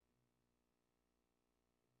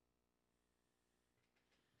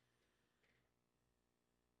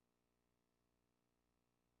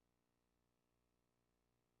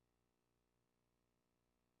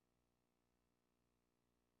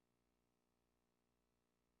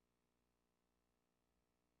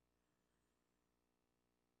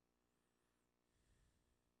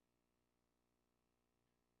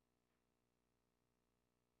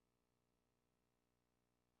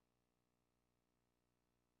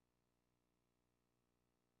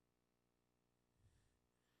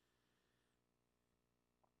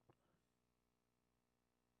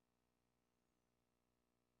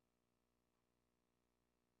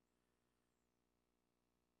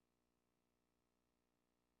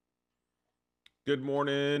Good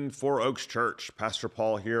morning, Four Oaks Church. Pastor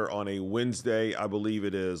Paul here on a Wednesday. I believe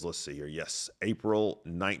it is, let's see here. Yes, April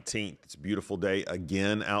 19th. It's a beautiful day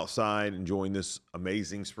again outside, enjoying this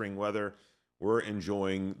amazing spring weather. We're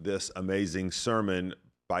enjoying this amazing sermon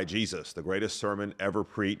by Jesus, the greatest sermon ever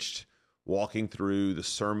preached, walking through the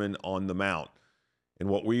Sermon on the Mount. And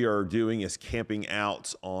what we are doing is camping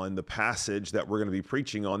out on the passage that we're going to be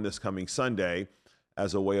preaching on this coming Sunday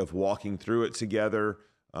as a way of walking through it together,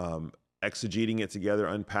 exegeting it together,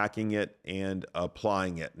 unpacking it, and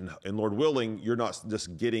applying it. And Lord willing, you're not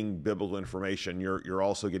just getting biblical information, you're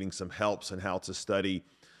also getting some helps in how to study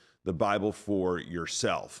the Bible for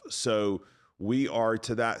yourself. So we are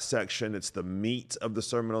to that section. It's the meat of the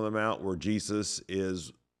Sermon on the Mount, where Jesus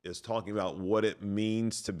is talking about what it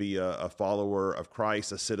means to be a follower of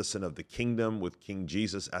Christ, a citizen of the kingdom with King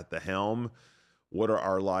Jesus at the helm. What are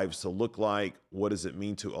our lives to look like? What does it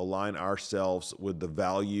mean to align ourselves with the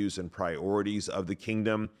values and priorities of the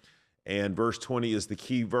kingdom? And verse 20 is the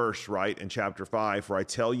key verse, right, in chapter 5. For I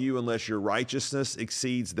tell you, unless your righteousness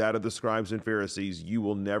exceeds that of the scribes and Pharisees, you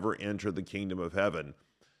will never enter the kingdom of heaven.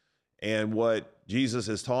 And what Jesus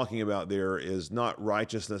is talking about there is not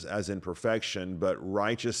righteousness as in perfection, but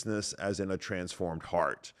righteousness as in a transformed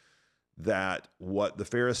heart. That what the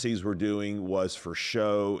Pharisees were doing was for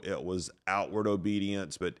show, it was outward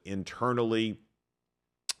obedience, but internally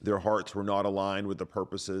their hearts were not aligned with the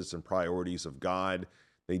purposes and priorities of God.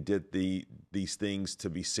 They did these things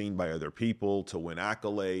to be seen by other people, to win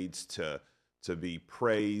accolades, to be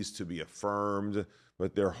praised, to be affirmed,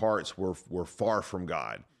 but their hearts were far from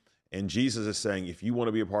God. And Jesus is saying, if you want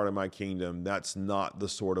to be a part of my kingdom, that's not the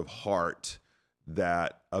sort of heart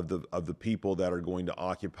that of the people that are going to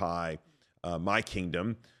occupy my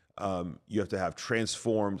kingdom. You have to have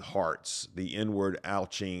transformed hearts, the inward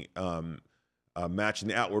matching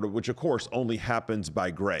the outward, which of course only happens by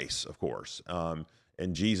grace, of course,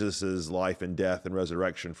 and Jesus's life and death and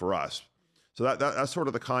resurrection for us. So that's sort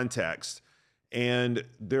of the context. And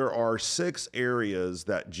there are 6 areas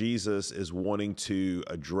that Jesus is wanting to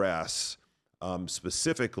address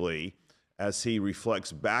specifically as he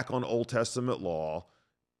reflects back on Old Testament law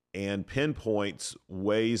and pinpoints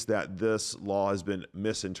ways that this law has been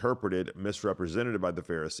misinterpreted, misrepresented by the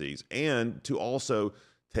Pharisees, and to also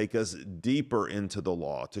take us deeper into the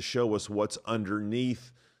law, to show us what's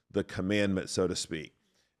underneath the commandment, so to speak.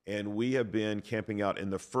 And we have been camping out in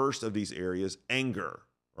the first of these areas, anger,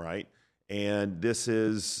 right? And this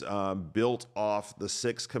is built off the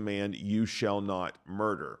 6th command, you shall not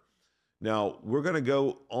murder. Now, we're going to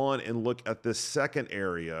go on and look at this second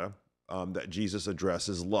area that Jesus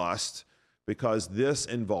addresses, lust, because this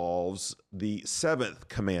involves the 7th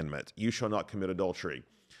commandment, you shall not commit adultery.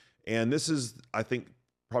 And this is, I think,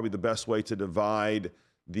 probably the best way to divide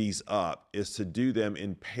these up is to do them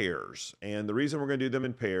in pairs. And the reason we're going to do them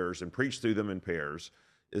in pairs and preach through them in pairs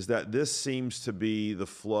is that this seems to be the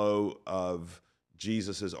flow of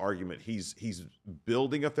Jesus's argument. He's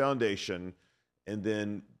building a foundation and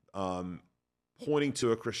then pointing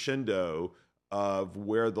to a crescendo of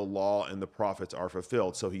where the law and the prophets are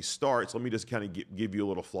fulfilled. So he starts, let me just kind of give you a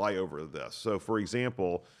little flyover of this. So for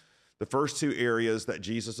example, the first 2 areas that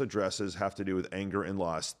Jesus addresses have to do with anger and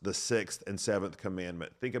lust, the 6th and 7th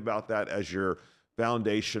commandment. Think about that as your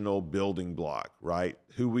foundational building block, right?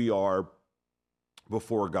 Who we are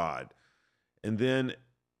before God. And then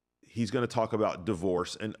he's going to talk about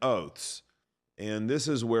divorce and oaths. And this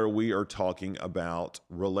is where we are talking about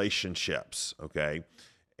relationships, okay?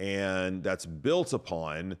 And that's built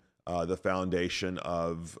upon the foundation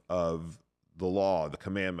of the law, the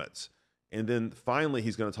commandments. And then finally,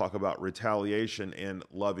 he's going to talk about retaliation and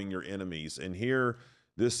loving your enemies. And here,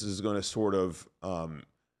 this is going to sort of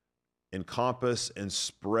encompass and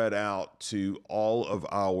spread out to all of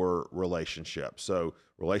our relationships. So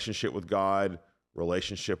relationship with God,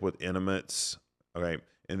 relationship with intimates, okay,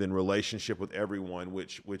 and then relationship with everyone,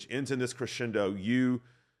 which ends in this crescendo, you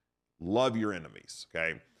love your enemies,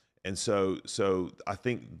 okay? And so I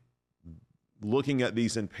think looking at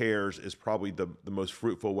these in pairs is probably the most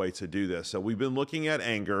fruitful way to do this. So we've been looking at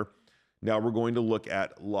anger. Now we're going to look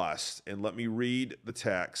at lust. And let me read the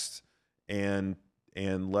text and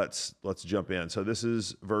let's jump in. So this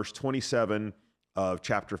is verse 27 of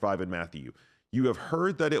chapter 5 in Matthew. You have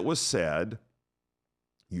heard that it was said,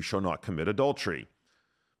 you shall not commit adultery.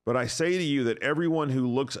 But I say to you that everyone who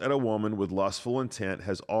looks at a woman with lustful intent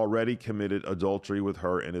has already committed adultery with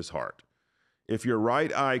her in his heart. If your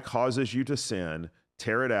right eye causes you to sin,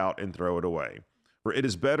 tear it out and throw it away. For it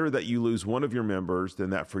is better that you lose one of your members than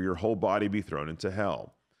that for your whole body be thrown into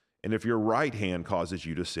hell. And if your right hand causes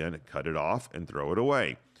you to sin, cut it off and throw it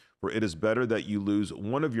away. For it is better that you lose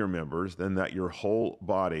one of your members than that your whole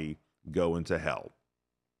body go into hell.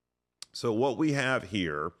 So what we have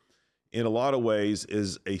here, in a lot of ways,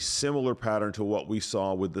 is a similar pattern to what we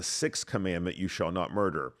saw with the sixth commandment, you shall not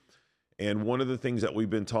murder. And one of the things that we've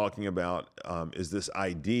been talking about is this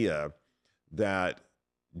idea that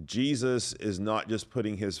Jesus is not just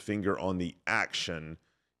putting his finger on the action,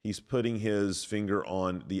 he's putting his finger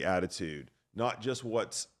on the attitude, not just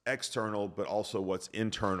what's external, but also what's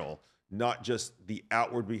internal, not just the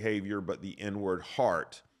outward behavior, but the inward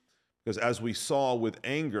heart. Because as we saw with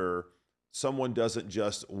anger, someone doesn't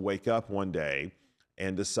just wake up one day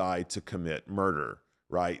and decide to commit murder,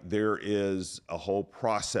 right? There is a whole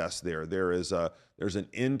process there. There's an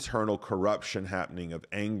internal corruption happening of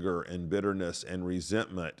anger and bitterness and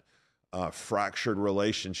resentment, fractured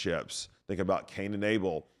relationships. Think about Cain and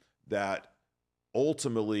Abel, that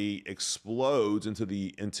ultimately explodes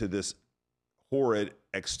into this horrid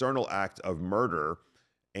external act of murder.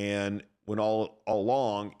 And when all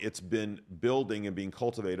along it's been building and being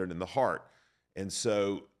cultivated in the heart. And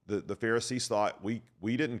so the Pharisees thought, we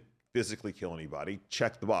didn't physically kill anybody,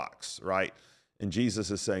 check the box, right? And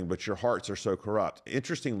Jesus is saying, but your hearts are so corrupt.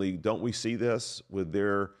 Interestingly, don't we see this with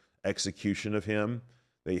their execution of him?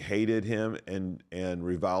 They hated him and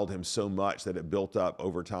reviled him so much that it built up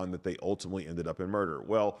over time that they ultimately ended up in murder.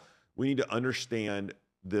 Well, we need to understand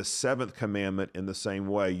this seventh commandment in the same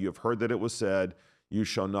way. You have heard that it was said, you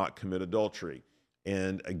shall not commit adultery.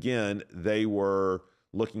 And again, they were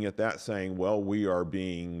looking at that saying, well, we are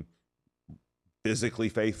being physically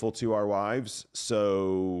faithful to our wives,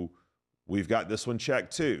 so we've got this one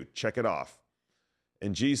checked too. Check it off.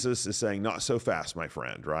 And Jesus is saying, not so fast, my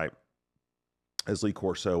friend, right? As Lee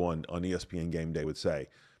Corso on ESPN Game Day would say.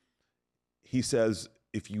 He says,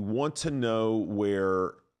 if you want to know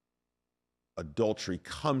where adultery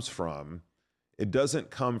comes from, it doesn't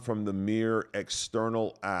come from the mere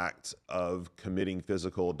external act of committing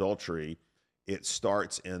physical adultery. It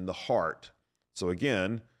starts in the heart. So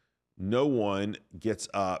again, no one gets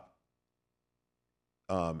up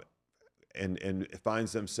and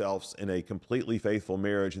finds themselves in a completely faithful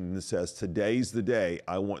marriage and then says, today's the day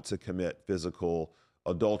I want to commit physical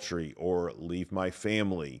adultery or leave my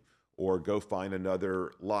family or go find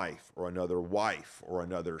another life or another wife or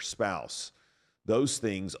another spouse. Those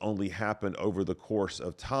things only happen over the course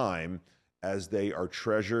of time as they are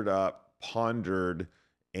treasured up, pondered,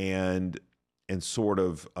 and sort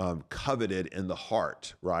of coveted in the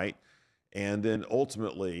heart, right? And then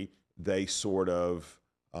ultimately they sort of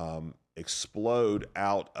explode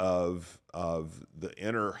out of the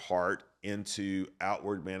inner heart into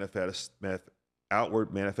outward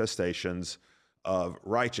manifestations of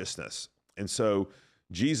righteousness. And so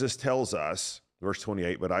Jesus tells us, verse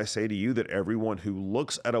 28, but I say to you that everyone who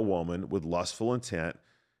looks at a woman with lustful intent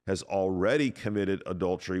has already committed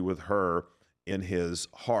adultery with her in his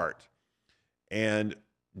heart. And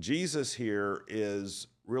Jesus here is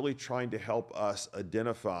really trying to help us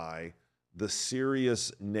identify the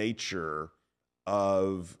serious nature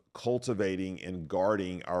of cultivating and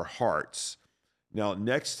guarding our hearts. Now,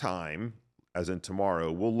 next time, as in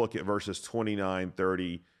tomorrow, we'll look at verses 29 and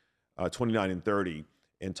 30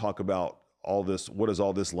 and talk about all this. What does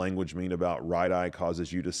all this language mean about right eye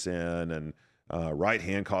causes you to sin and right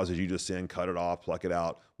hand causes you to sin, cut it off, pluck it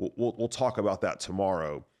out. We'll talk about that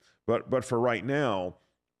tomorrow. But for right now,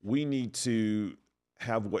 we need to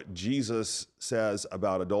have what Jesus says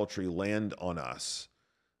about adultery land on us,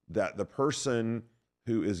 that the person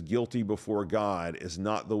who is guilty before God is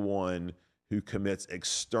not the one who commits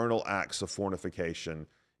external acts of fornication.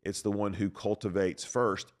 It's the one who cultivates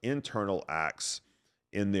first internal acts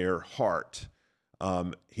in their heart.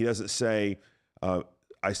 He doesn't say,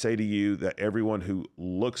 I say to you that everyone who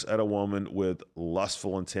looks at a woman with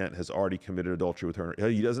lustful intent has already committed adultery with her.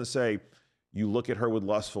 He doesn't say you look at her with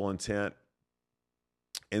lustful intent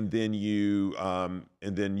and then you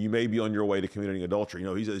may be on your way to committing adultery.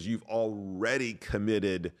 He says you've already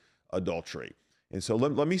committed adultery. And so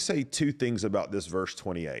let me say two things about this verse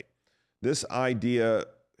 28. This idea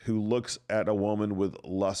who looks at a woman with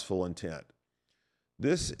lustful intent.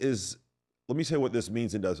 Let me say what this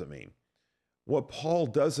means and doesn't mean. What Paul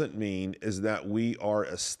doesn't mean is that we are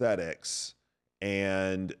ascetics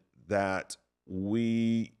and that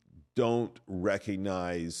we don't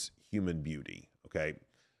recognize human beauty, okay?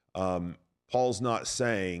 Paul's not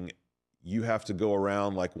saying you have to go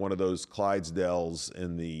around like one of those Clydesdales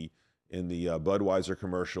in the Budweiser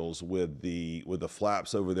commercials with the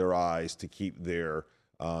flaps over their eyes to keep their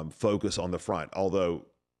focus on the front. Although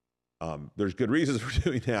there's good reasons for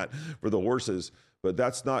doing that for the horses, but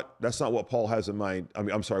that's not what Paul has in mind.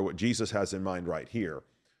 What Jesus has in mind right here.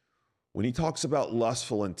 When he talks about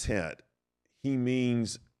lustful intent, he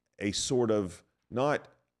means a sort of not,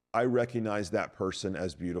 I recognize that person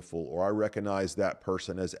as beautiful, or I recognize that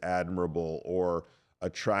person as admirable or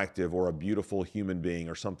attractive or a beautiful human being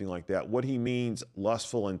or something like that. What he means,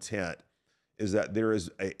 lustful intent, is that there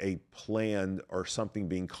is a plan or something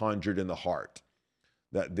being conjured in the heart,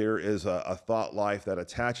 that there is a thought life that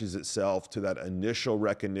attaches itself to that initial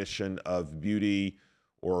recognition of beauty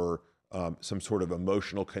or some sort of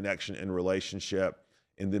emotional connection in relationship,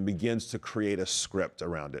 and then begins to create a script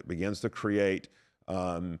around it, begins to create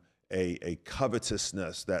a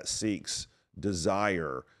covetousness that seeks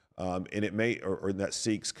desire, and it may, or that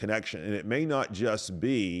seeks connection. And it may not just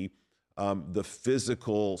be the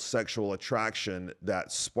physical sexual attraction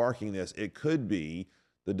that's sparking this. It could be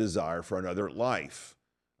the desire for another life,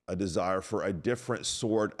 a desire for a different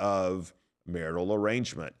sort of marital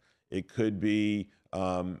arrangement. It could be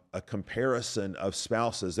a comparison of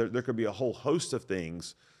spouses. There could be a whole host of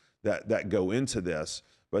things that go into this.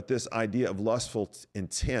 But this idea of lustful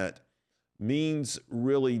intent means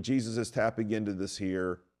really Jesus is tapping into this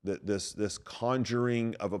here, that this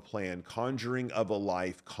conjuring of a plan, conjuring of a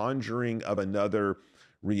life, conjuring of another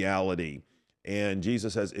reality. And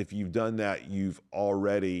Jesus says, if you've done that, you've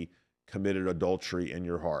already committed adultery in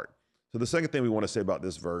your heart. So the second thing we want to say about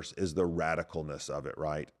this verse is the radicalness of it,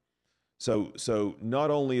 right? So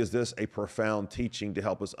not only is this a profound teaching to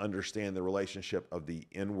help us understand the relationship of the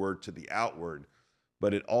inward to the outward,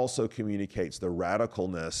 but it also communicates the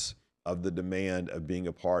radicalness of the demand of being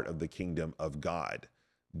a part of the kingdom of God,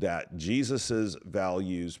 that Jesus's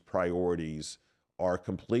values, priorities are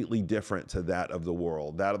completely different to that of the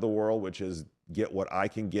world. That of the world, which is get what I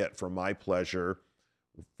can get for my pleasure.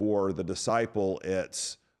 For the disciple,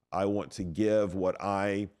 it's I want to give what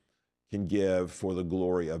I can give for the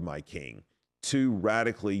glory of my King. Two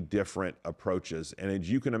radically different approaches. And as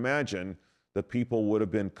you can imagine, the people would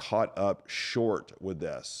have been caught up short with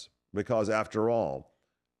this, because after all,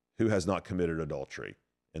 who has not committed adultery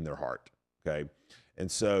in their heart? Okay.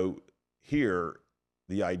 And so here,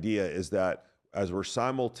 the idea is that as we're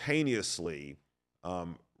simultaneously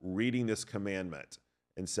reading this commandment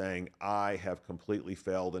and saying, I have completely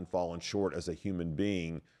failed and fallen short as a human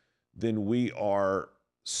being, then we are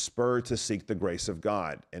spurred to seek the grace of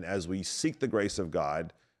God. And as we seek the grace of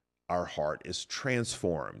God, our heart is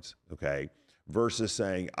transformed, okay? Versus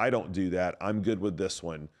saying, I don't do that, I'm good with this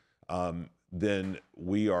one. Then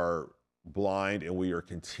we are blind, and we are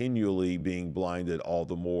continually being blinded all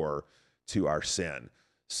the more to our sin.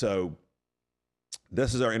 So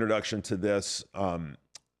this is our introduction to this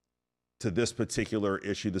particular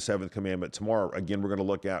issue, the seventh commandment. Tomorrow, again, we're going to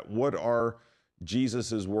look at what are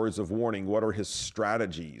Jesus's words of warning, what are his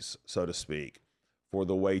strategies, so to speak, for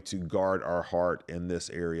the way to guard our heart in this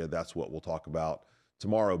area. That's what we'll talk about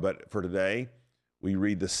tomorrow. But for today, we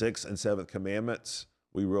read the sixth and seventh commandments.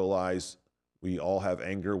 We realize we all have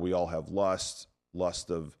anger. We all have lust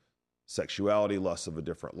of sexuality, lust of a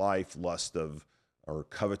different life, lust of or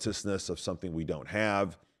covetousness of something we don't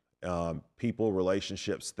have, people,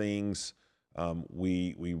 relationships, things.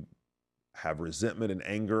 We have resentment and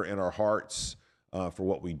anger in our hearts for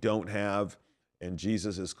what we don't have. And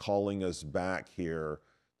Jesus is calling us back here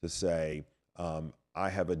to say, I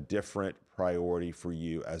have a different priority for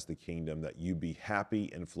you as the kingdom, that you be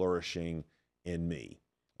happy and flourishing in me.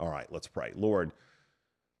 All right, let's pray. Lord,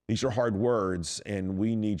 these are hard words, and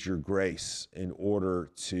we need your grace in order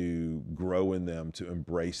to grow in them, to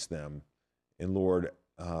embrace them. And Lord,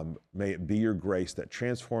 may it be your grace that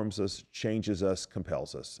transforms us, changes us,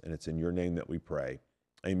 compels us. And it's in your name that we pray.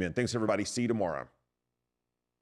 Amen. Thanks, everybody. See you tomorrow.